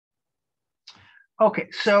Okay,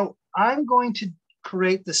 so I'm going to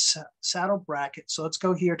create the saddle bracket. So let's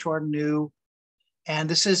go here to our new, and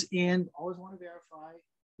this is in, always want to verify,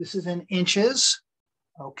 this is in inches,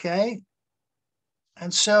 okay?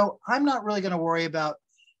 And so I'm not really going to worry about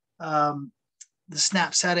the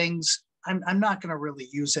snap settings. I'm not going to really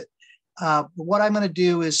use it. But what I'm going to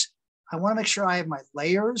do is I want to make sure I have my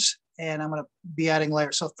layers, and I'm going to be adding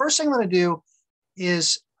layers. So first thing I'm going to do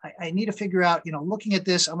is I need to figure out, looking at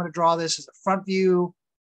this, I'm going to draw this as a front view,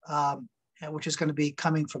 which is going to be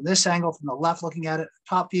coming from this angle, from the left, looking at it,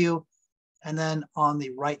 top view, and then on the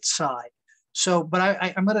right side. So, but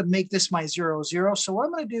I'm going to make this my 0, 0. So what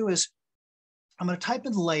I'm going to do is I'm going to type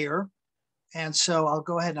in layer. And so I'll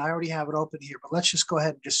go ahead, and I already have it open here, but let's just go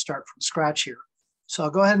ahead and just start from scratch here. So I'll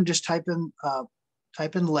go ahead and just type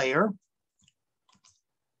in layer.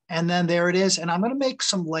 And then there it is. And I'm going to make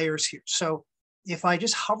some layers here. So if I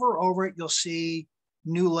just hover over it, you'll see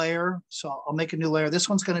new layer. So I'll make a new layer. This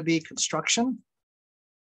one's going to be construction.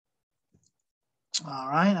 All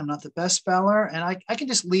right. I'm not the best speller. And I can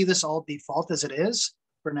just leave this all default as it is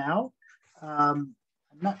for now. I'm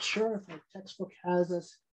not sure if my textbook has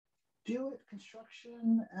us do it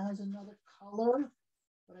construction as another color,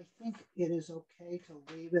 but I think it is okay to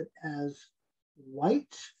leave it as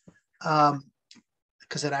white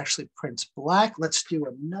because it actually prints black. Let's do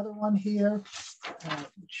another one here. Make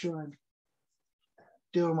sure I'm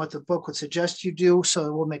doing what the book would suggest you do.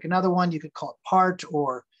 So we'll make another one. You could call it part,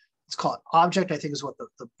 or let's call it object, I think is what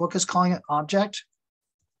the book is calling it, object.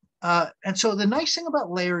 And so the nice thing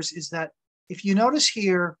about layers is that if you notice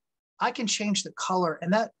here, I can change the color,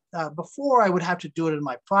 and that before I would have to do it in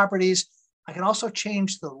my properties. I can also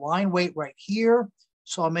change the line weight right here.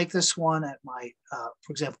 So I'll make this one at my,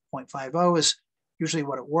 for example, 0.50 is usually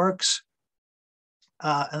what it works.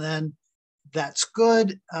 And then that's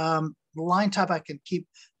good. The line type I can keep.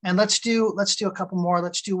 And let's do a couple more.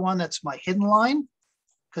 Let's do one that's my hidden line,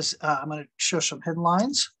 because I'm going to show some hidden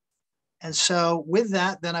lines. And so with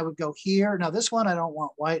that, then I would go here. Now this one, I don't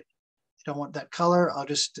want white. I don't want that color. I'll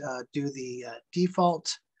just do the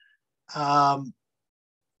default. And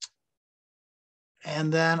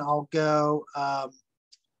then I'll go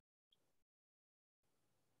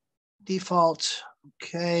default,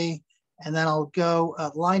 okay. And then I'll go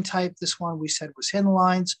line type. This one we said was hidden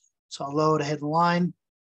lines. So I'll load a hidden line.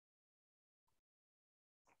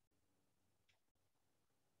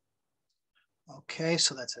 Okay,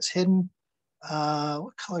 so that says hidden.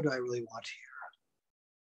 What color do I really want here?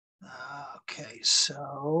 Okay,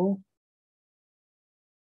 so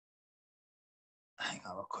hang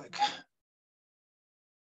on real quick.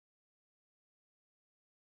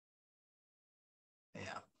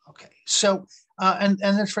 Yeah, okay. So, and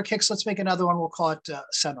then for kicks, let's make another one. We'll call it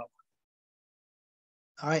center.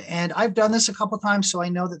 All right, and I've done this a couple of times, so I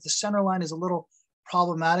know that the center line is a little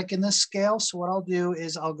problematic in this scale. So what I'll do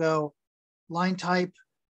is I'll go line type,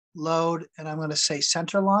 load, and I'm going to say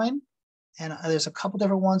center line. And there's a couple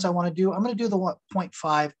different ones I want to do. I'm going to do the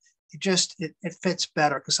 0.5. It fits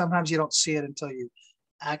better because sometimes you don't see it until you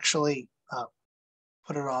actually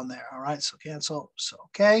put it on there. All right, so cancel. So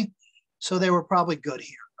okay, so they were probably good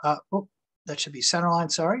here. That should be center line.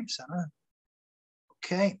 Sorry, center.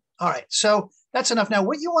 Okay, all right. So that's enough. Now,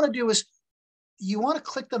 what you want to do is you want to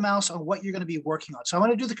click the mouse on what you're going to be working on. So I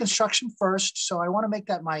want to do the construction first. So I want to make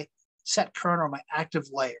that my set current or my active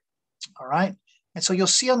layer. All right. And so you'll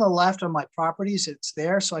see on the left on my properties, it's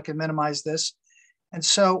there, so I can minimize this. And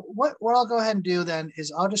so what I'll go ahead and do then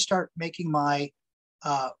is I'll just start making my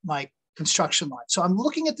my construction line. So I'm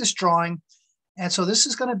looking at this drawing, and so this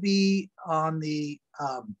is going to be on the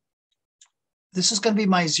this is going to be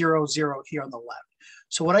my 0, 0 here on the left.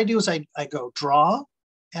 So what I do is I go draw,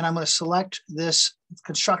 and I'm going to select this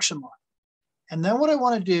construction line. And then what I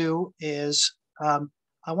want to do is I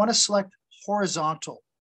want to select horizontal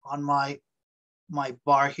on my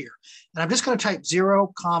bar here. And I'm just going to type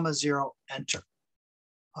 0, 0, enter.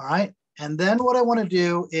 All right. And then what I want to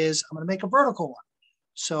do is I'm going to make a vertical one.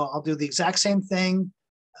 So I'll do the exact same thing,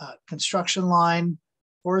 construction line,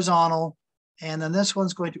 horizontal. And then this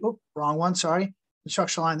one's going to, wrong one, sorry.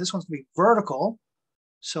 Construction line, this one's going to be vertical.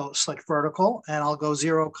 So select vertical, and I'll go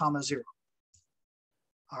 0, 0.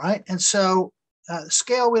 All right. And so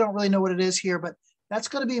scale, we don't really know what it is here, but that's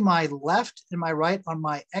going to be my left and my right on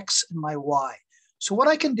my X and my Y. So what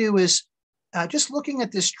I can do is just looking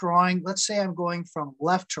at this drawing, let's say I'm going from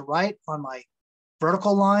left to right on my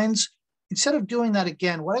vertical lines. Instead of doing that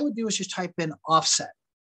again, what I would do is just type in offset.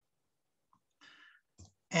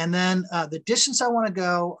 And then the distance I want to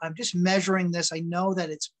go, I'm just measuring this. I know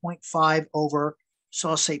that it's 0.5 over, so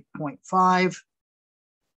I'll say 0.5,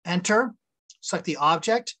 enter, select the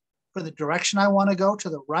object. for the direction I want to go to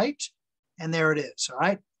the right. And there it is, all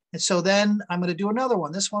right? And so then I'm going to do another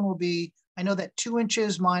one. This one will be, I know that 2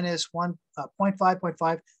 inches minus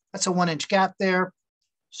 0.5, that's a 1 inch gap there.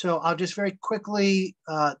 So I'll just very quickly,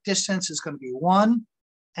 distance is going to be 1,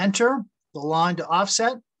 enter, the line to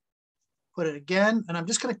offset, put it again, and I'm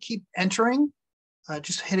just going to keep entering,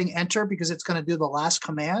 just hitting enter because it's going to do the last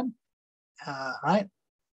command, all right?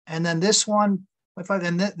 And then this one,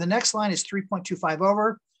 and the next line is 3.25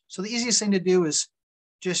 over. So the easiest thing to do is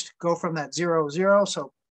just go from that 0, 0.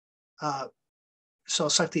 So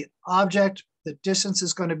select the object, the distance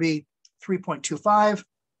is going to be 3.25.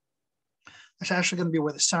 That's actually going to be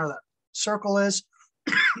where the center of that circle is.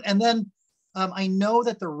 And then I know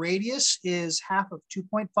that the radius is half of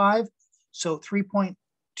 2.5, so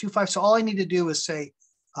 3.25. So all I need to do is say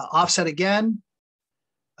offset again.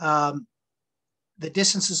 The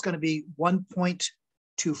distance is going to be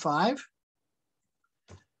 1.25.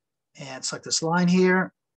 And select this line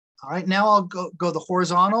here. All right, now I'll go the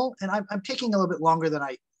horizontal, and I'm taking a little bit longer than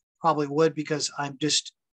I probably would because I'm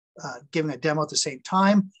just giving a demo at the same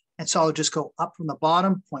time. And so I'll just go up from the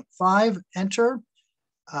bottom, 0.5, enter.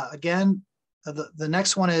 Again, the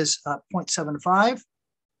next one is 0.75.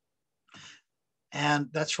 And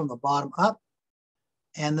that's from the bottom up.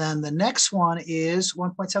 And then the next one is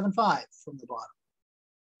 1.75 from the bottom.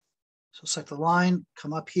 So select the line,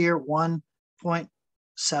 come up here,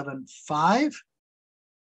 1.75.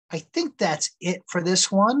 I think that's it for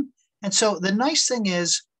this one. And so the nice thing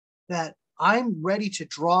is that I'm ready to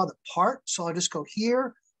draw the part. So I'll just go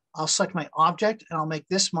here. I'll select my object and I'll make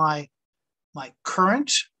this my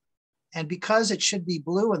current. And because it should be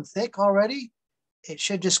blue and thick already, it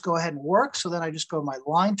should just go ahead and work. So then I just go to my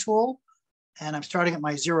line tool and I'm starting at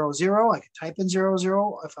my 0, 0. I can type in 0,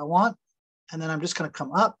 0 if I want. And then I'm just going to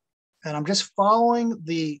come up and I'm just following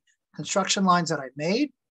the construction lines that I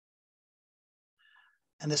made.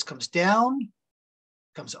 And this comes down,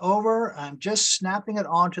 comes over. I'm just snapping it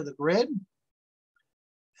onto the grid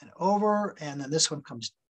and over. And then this one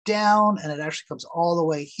comes down and it actually comes all the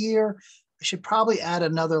way here. I should probably add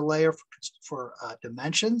another layer for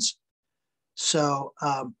dimensions. So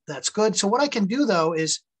that's good. So what I can do though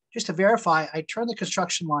is just to verify, I turn the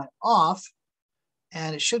construction line off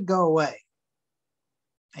and it should go away.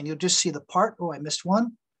 And you'll just see the part. Oh, I missed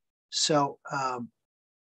one. So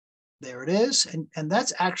there it is. And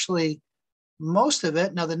that's actually most of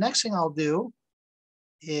it. Now, the next thing I'll do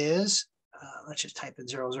is, let's just type in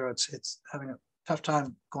 0, 0. It's having a tough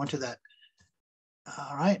time going to that.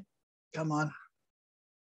 All right, come on.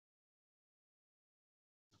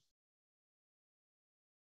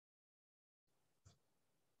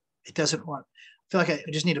 It doesn't want, I feel like I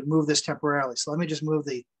just need to move this temporarily. So let me just move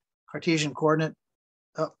the Cartesian coordinate.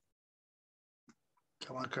 Oh,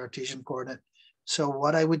 come on, Cartesian coordinate. So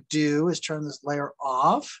what I would do is turn this layer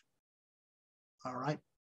off. All right.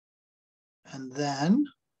 And then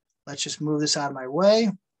let's just move this out of my way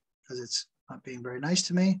because it's not being very nice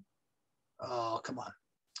to me. Oh, come on.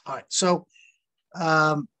 All right. So,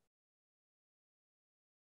 all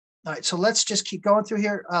right. So let's just keep going through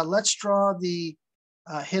here. Let's draw the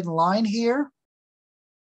hidden line here.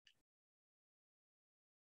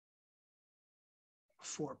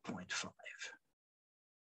 4.5.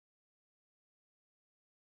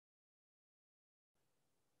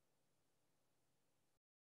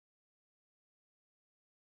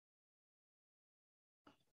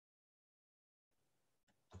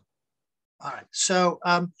 All right. So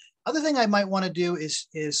other thing I might want to do is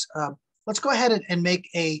let's go ahead and make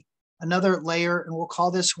another layer, and we'll call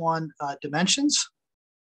this one dimensions.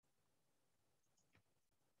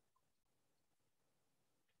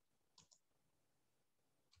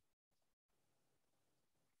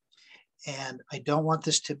 And I don't want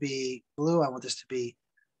this to be blue. I want this to be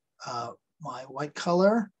my white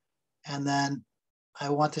color. And then I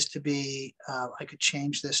want this to be, I could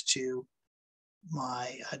change this to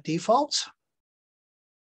my default.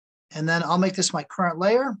 And then I'll make this my current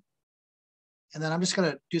layer. And then I'm just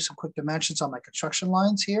going to do some quick dimensions on my construction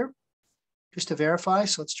lines here, just to verify.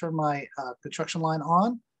 So let's turn my construction line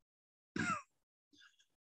on.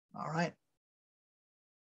 All right.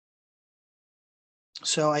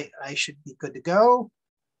 So I should be good to go.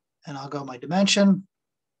 And I'll go my dimension.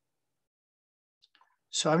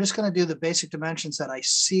 So I'm just going to do the basic dimensions that I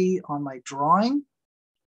see on my drawing.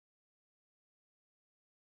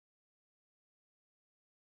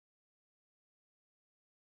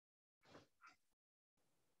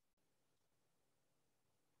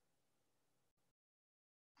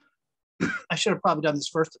 I should have probably done this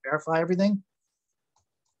first to verify everything.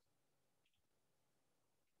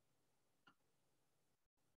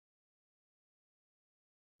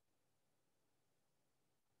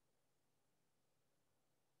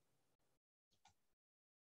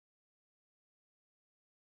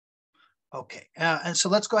 Okay, and so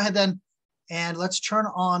let's go ahead then, and let's turn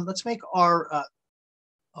on, let's make our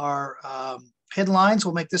hidden lines.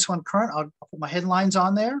 We'll make this one current. I'll put my hidden lines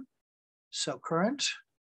on there. So current.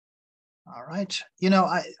 All right. You know,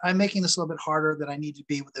 I'm making this a little bit harder than I need to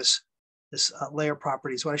be with this layer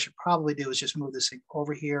properties. What I should probably do is just move this thing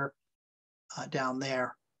over here, down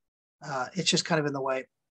there. It's just kind of in the way.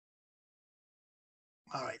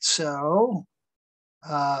 All right. So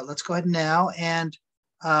let's go ahead now. And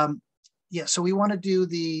yeah, so we want to do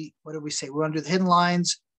the, what did we say? We want to do the hidden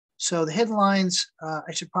lines. So the hidden lines,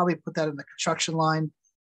 I should probably put that in the construction line.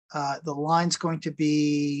 The line's going to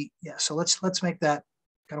be, yeah, so let's make that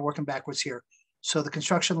kind of working backwards here. So the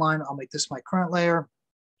construction line, I'll make this my current layer.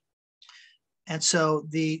 And so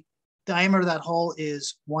the diameter of that hole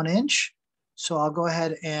is 1 inch. So I'll go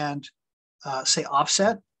ahead and say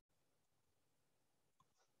offset.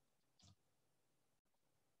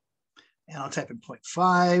 And I'll type in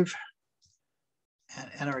 0.5 and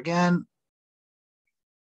enter again.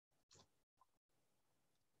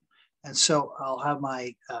 And so I'll have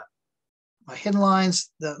my my hidden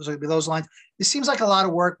lines. Those will be those lines. It seems like a lot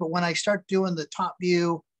of work, but when I start doing the top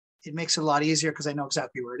view, it makes it a lot easier because I know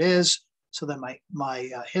exactly where it is. So then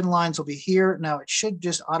my hidden lines will be here. Now it should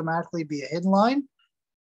just automatically be a hidden line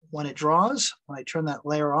when it draws, when I turn that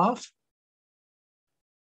layer off.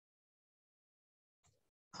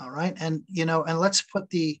 All right, and you know, and let's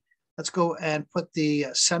go and put the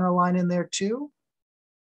center line in there too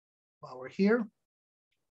while we're here.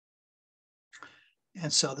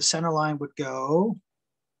 And so the center line would go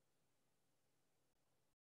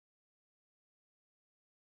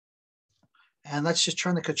and let's just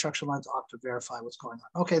turn the construction lines off to verify what's going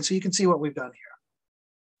on. Okay, so you can see what we've done here.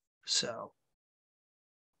 So,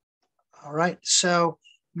 all right, so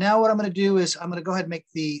now what I'm going to do is I'm going to go ahead and make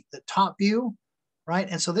the top view, right?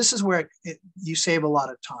 And so this is where you save a lot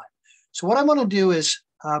of time. So what I'm going to do is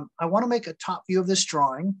I want to make a top view of this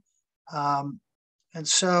drawing. And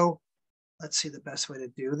so let's see the best way to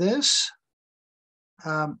do this.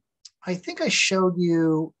 I think I showed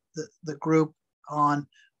you the group on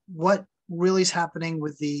what really is happening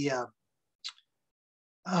with the,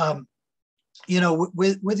 you know,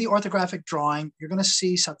 with the orthographic drawing. You're going to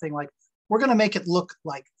see something like, we're going to make it look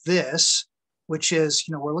like this, which is,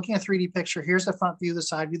 you know, we're looking at a 3D picture. Here's the front view, the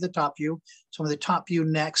side view, the top view. So the top view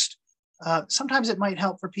next. Sometimes it might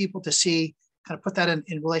help for people to see, kind of put that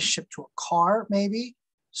in relationship to a car, maybe.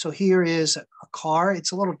 So here is a car.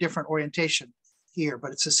 It's a little different orientation here,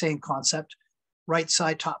 but it's the same concept. Right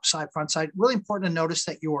side, top side, front side. Really important to notice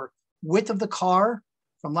that your width of the car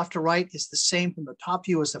from left to right is the same from the top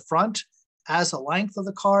view as the front, as the length of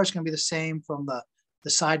the car is going to be the same from the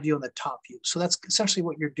side view and the top view. So that's essentially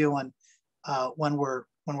what you're doing when we're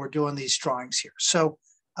doing these drawings here. So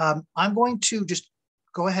I'm going to just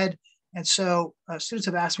go ahead. And so students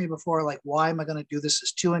have asked me before, like, why am I going to do this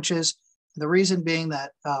as 2 inches? The reason being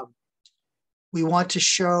that we want to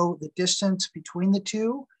show the distance between the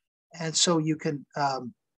two. And so you can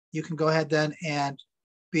go ahead then and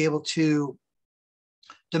be able to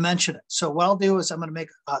dimension it. So what I'll do is I'm going to make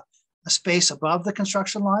a space above the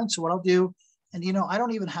construction line. So what I'll do, and you know, I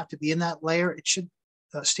don't even have to be in that layer. It should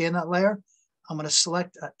stay in that layer. I'm going to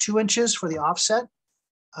select 2 inches for the offset.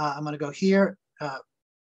 I'm going to go here.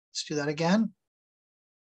 Let's do that again.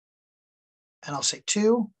 And I'll say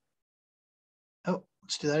 2. Oh,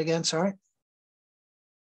 let's do that again. Sorry.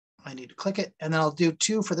 I need to click it. And then I'll do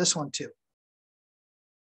 2 for this one too.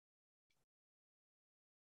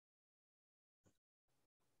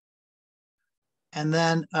 And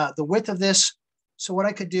then the width of this. So what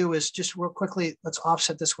I could do is just real quickly, let's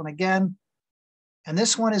offset this one again. And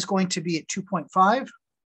this one is going to be at 2.5.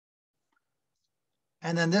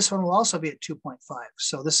 And then this one will also be at 2.5.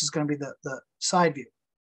 So this is going to be the side view.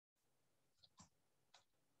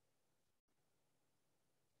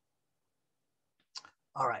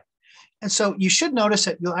 All right. And so you should notice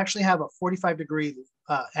that you'll actually have a 45-degree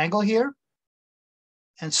angle here.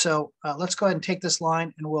 And so let's go ahead and take this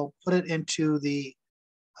line and we'll put it into the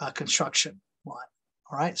construction line.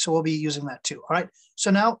 All right. So we'll be using that too. All right.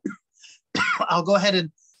 So now I'll go ahead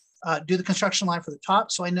and do the construction line for the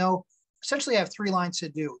top. So I know essentially I have 3 lines to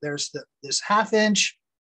do. There's this 1/2 inch.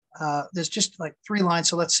 There's just like 3 lines.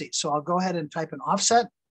 So let's see. So I'll go ahead and type an offset.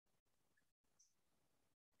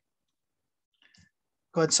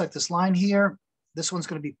 Go ahead and select this line here. This one's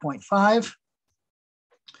going to be 0.5.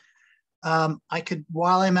 I could,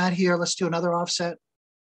 while I'm at here, let's do another offset,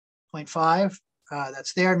 0.5.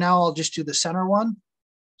 That's there. Now I'll just do the center one.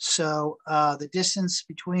 So the distance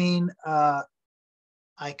between, I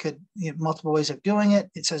could, you know, multiple ways of doing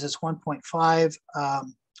it. It says it's 1.5.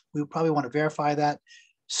 We would probably want to verify that.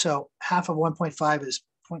 So half of 1.5 is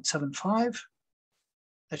 0.75.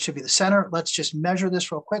 That should be the center. Let's just measure this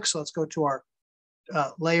real quick. So let's go to our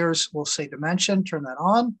layers. We'll say dimension, turn that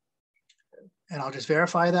on. And I'll just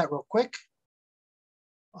verify that real quick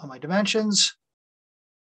on my dimensions.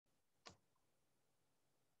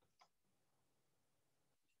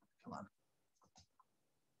 Come on.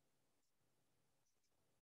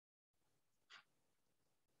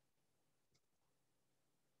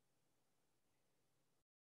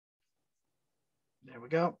 There we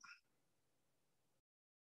go.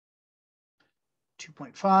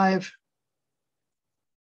 2.5.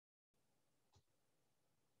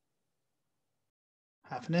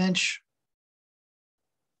 Half an inch.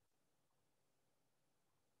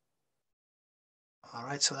 All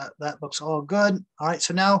right, so that looks all good. All right,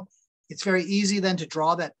 so now it's very easy then to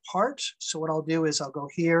draw that part. So what I'll do is I'll go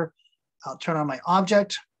here, I'll turn on my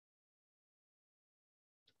object.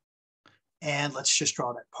 And let's just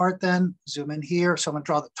draw that part then, zoom in here. So I'm gonna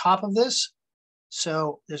draw the top of this.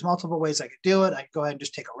 So there's multiple ways I could do it. I could go ahead and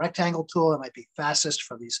just take a rectangle tool. It might be fastest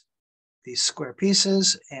for these square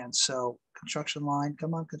pieces. And so construction line,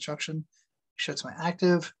 come on, construction. Make sure it's my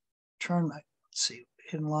active. Turn my, let's see,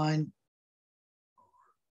 hidden line.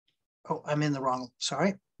 Oh, I'm in the wrong,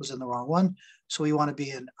 sorry, was in the wrong one. So we want to be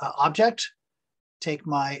an object. Take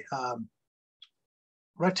my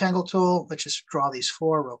rectangle tool. Let's just draw these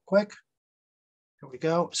four real quick. Here we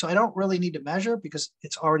go. So I don't really need to measure because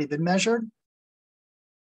it's already been measured.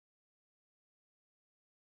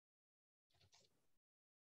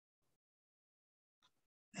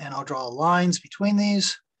 And I'll draw lines between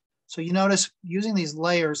these. So you notice using these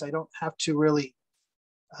layers, I don't have to really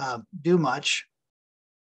do much.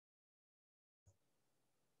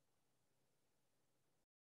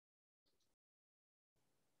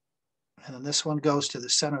 And then this one goes to the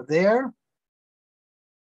center there.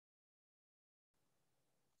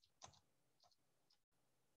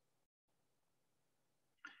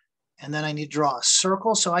 And then I need to draw a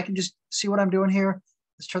circle so I can just see what I'm doing here.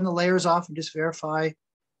 Let's turn the layers off and just verify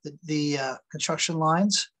the construction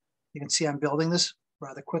lines. You can see I'm building this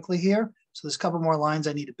rather quickly here. So there's a couple more lines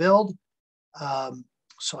I need to build.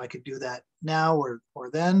 So I could do that now or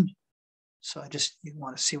then. So you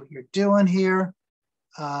want to see what you're doing here.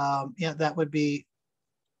 Yeah, that would be.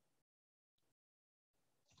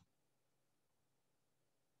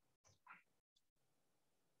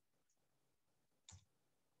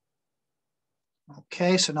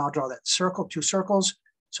 Okay, so now I'll draw that circle, two circles.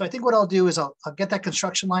 So I think what I'll do is I'll get that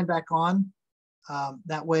construction line back on.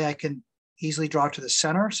 That way I can easily draw to the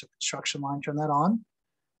center. So construction line, turn that on.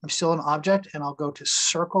 I'm still an object and I'll go to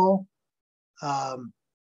circle,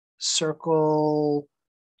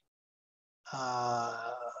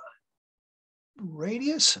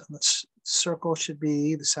 radius. Circle should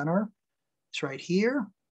be the center. It's right here.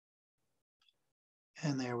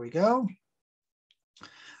 And there we go.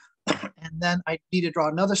 And then I need to draw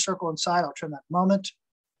another circle inside. I'll turn that in a moment.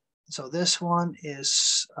 So this one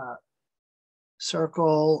is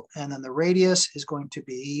circle, and then the radius is going to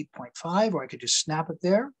be 0.5, or I could just snap it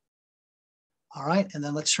there. All right, and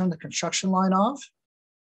then let's turn the construction line off.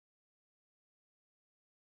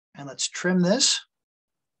 And let's trim this.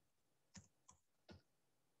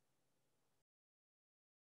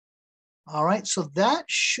 All right, so that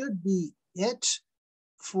should be it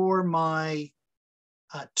for my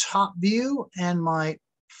top view and my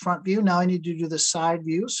front view. Now I need to do the side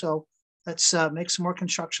view. So let's make some more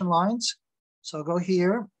construction lines. So I'll go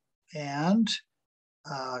here and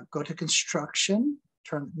go to construction,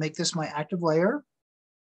 make this my active layer.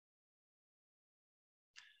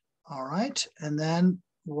 All right, and then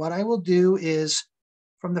what I will do is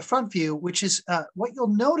from the front view, which is what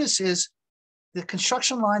you'll notice is the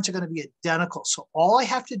construction lines are going to be identical. So all I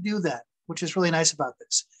have to do then, which is really nice about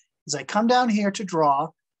this, is I come down here to draw,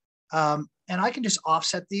 and I can just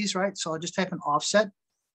offset these, right? So I'll just type an offset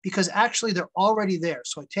because actually they're already there.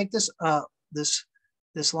 So I take this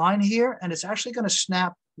this line here, and it's actually going to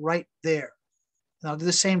snap right there. And I'll do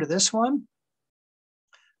the same to this one.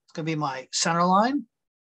 It's going to be my center line,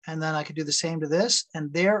 and then I could do the same to this.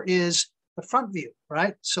 And there is the front view,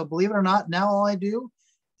 right? So believe it or not, now all I do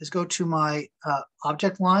is go to my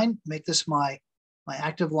object line, make this my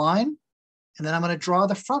active line, and then I'm going to draw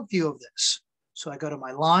the front view of this. So I go to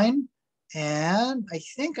my line, and I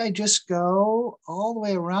think I just go all the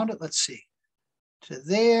way around it. Let's see, to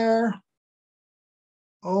there,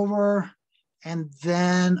 over, and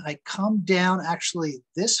then I come down actually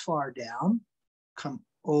this far down, come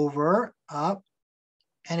over, up.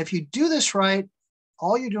 And if you do this right,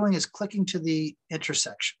 all you're doing is clicking to the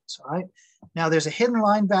intersections, all right? Now there's a hidden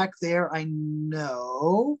line back there, I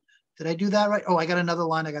know, Did I do that right? Oh, I got another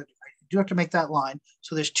line. I do have to make that line.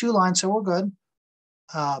 So there's 2 lines, so we're good.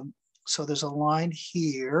 So there's a line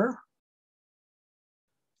here,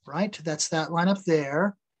 right? That's that line up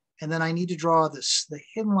there. And then I need to draw this, the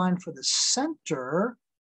hidden line for the center.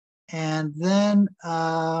 And then,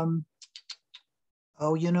 oh,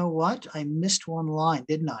 you know what? I missed one line,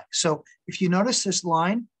 didn't I? So if you notice, this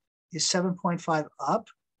line is 7.5 up.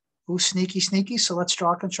 Ooh, sneaky, sneaky. So let's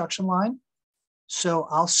draw a construction line. So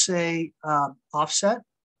I'll say offset.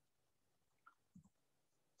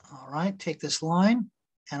 All right, take this line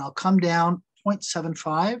and I'll come down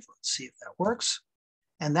 0.75. Let's see if that works.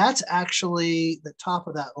 And that's actually the top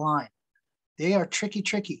of that line. They are tricky,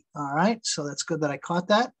 tricky. All right, so that's good that I caught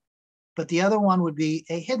that. But the other one would be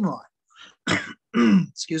a hidden line.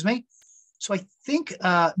 Excuse me. So I think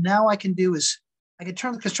now I can do is I can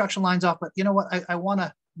turn the construction lines off, but you know what? I'm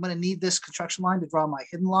gonna need this construction line to draw my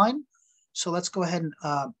hidden line. So let's go ahead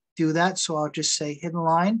and do that. So I'll just say hidden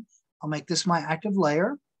line. I'll make this my active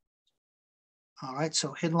layer. All right,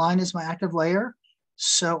 so hidden line is my active layer.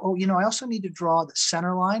 So, oh, you know, I also need to draw the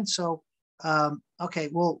center line. So, okay,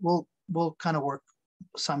 we'll kind of work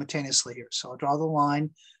simultaneously here. So I'll draw the line.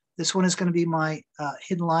 This one is going to be my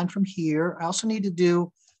hidden line from here. I also need to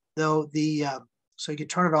do, though, so you can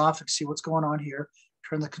turn it off and see what's going on here.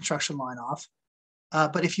 Turn the construction line off.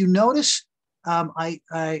 But if you notice, and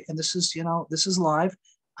this is, you know, this is live,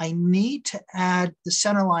 I need to add the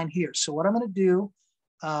center line here. So what I'm going to do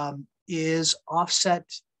is offset.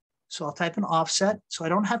 So I'll type in offset. So I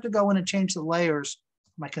don't have to go in and change the layers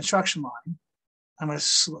of my construction line. I'm going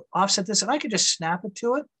to offset this, and I could just snap it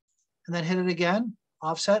to it and then hit it again,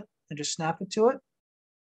 offset, and just snap it to it.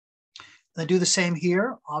 And I do the same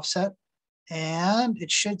here, offset, and it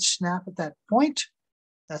should snap at that point.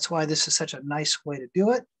 That's why this is such a nice way to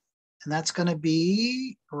do it. And that's going to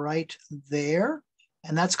be right there.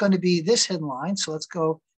 And that's going to be this hidden line. So let's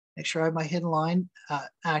go make sure I have my hidden line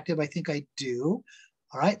active. I think I do.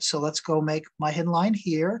 All right, so let's go make my hidden line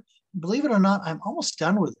here. Believe it or not, I'm almost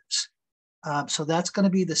done with this. So that's going to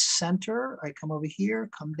be the center. I come over here,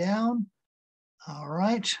 come down. All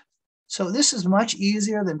right. So this is much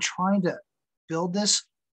easier than trying to build this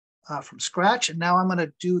from scratch. And now I'm going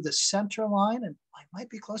to do the center line, and I might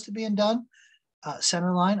be close to being done.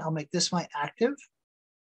 Center line, I'll make this my active.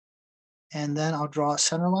 And then I'll draw a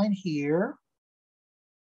center line here.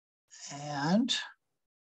 And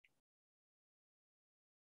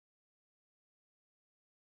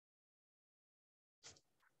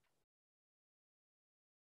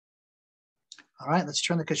all right, let's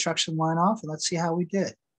turn the construction line off and let's see how we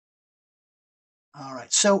did. All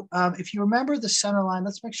right, so if you remember the center line,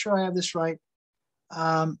 let's make sure I have this right.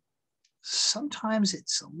 Sometimes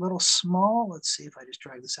it's a little small. Let's see if I just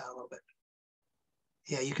drag this out a little bit.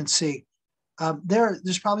 Yeah, you can see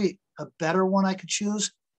there's probably a better one I could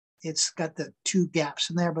choose. It's got the 2 gaps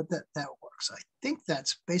in there, but that works. I think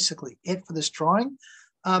that's basically it for this drawing.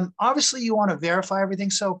 Obviously, you want to verify everything.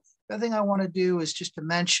 So the other thing I want to do is just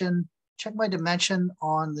check my dimension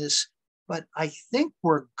on this, but I think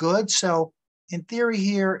we're good. So in theory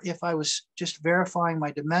here, if I was just verifying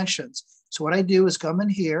my dimensions, so what I do is come in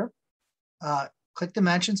here, click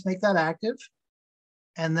dimensions, make that active,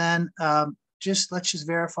 and then let's just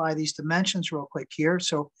verify these dimensions real quick here.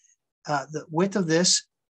 So the width of this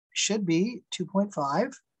should be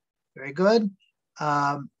 2.5. Very good.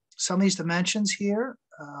 Some of these dimensions here,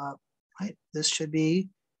 right? This should be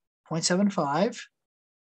 0.75.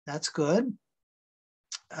 That's good.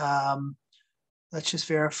 Let's just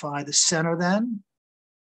verify the center then.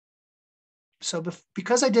 So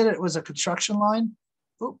because I did it was a construction line,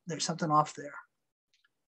 oop, there's something off there.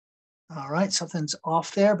 All right, something's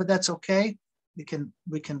off there, but that's okay. We can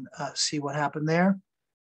see what happened there.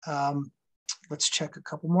 Let's check a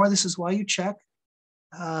couple more. This is why you check.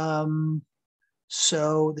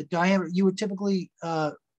 So the diameter, you would typically,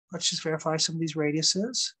 let's just verify some of these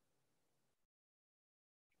radiuses.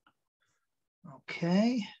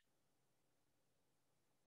 Okay.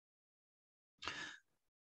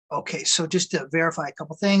 Okay, so just to verify a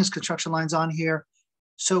couple things, construction lines on here.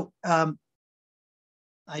 So I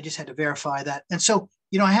just had to verify that. And so,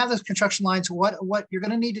 you know, I have those construction lines. What you're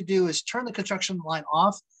going to need to do is turn the construction line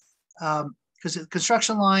off because the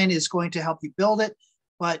construction line is going to help you build it,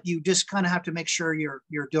 but you just kind of have to make sure you're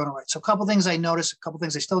doing it right. So a couple things I noticed, a couple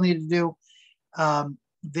things I still need to do.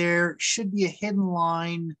 There should be a hidden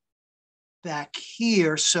line back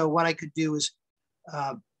here. So what I could do is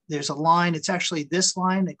there's a line, it's actually this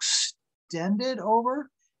line extended over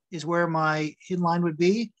is where my hidden line would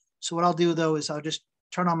be. So what I'll do though is I'll just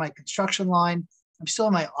turn on my construction line. I'm still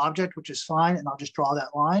in my object, which is fine, and I'll just draw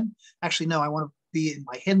that line. Actually, no, I want to be in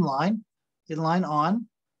my hidden line on,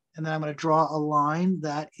 and then I'm going to draw a line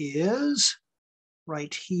that is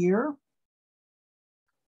right here,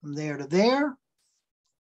 from there to there,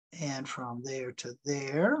 and from there to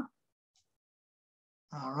there.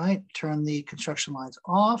 All right, turn the construction lines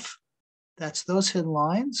off. That's those hidden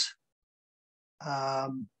lines.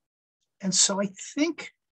 And so I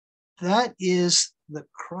think that is the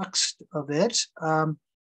crux of it.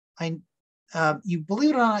 You believe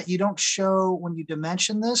it or not, you don't show when you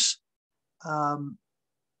dimension this.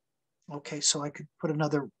 Okay, so I could put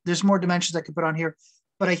another, there's more dimensions I could put on here,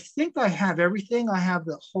 but I think I have everything. I have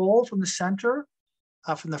the hole from the center,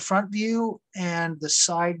 from the front view and the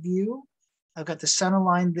side view. I've got the center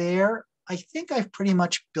line there. I think I've pretty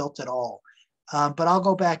much built it all, but I'll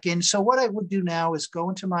go back in. So what I would do now is go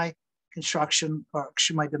into my construction, or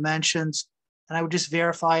actually my dimensions, and I would just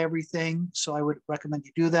verify everything. So I would recommend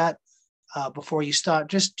you do that before you start.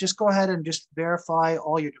 Just go ahead and just verify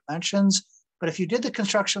all your dimensions. But if you did the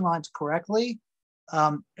construction lines correctly,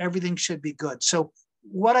 everything should be good. So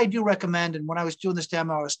what I do recommend, and when I was doing this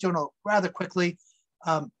demo, I was doing it rather quickly.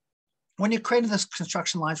 When you're creating this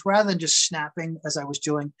construction lines, rather than just snapping as I was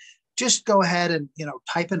doing, just go ahead and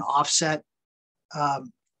type an offset,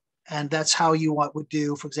 and that's how you would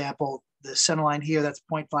do. For example, the center line here, that's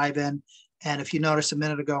 0.5 in, and if you noticed a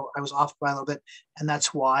minute ago, I was off by a little bit, and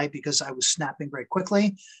that's why, because I was snapping very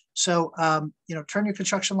quickly. So turn your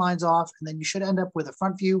construction lines off, and then you should end up with a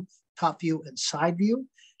front view, top view, and side view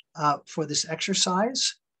for this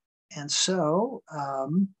exercise. And so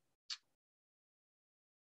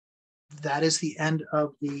that is the end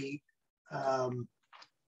of the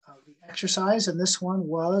exercise, and this one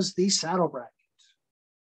was the saddle brag.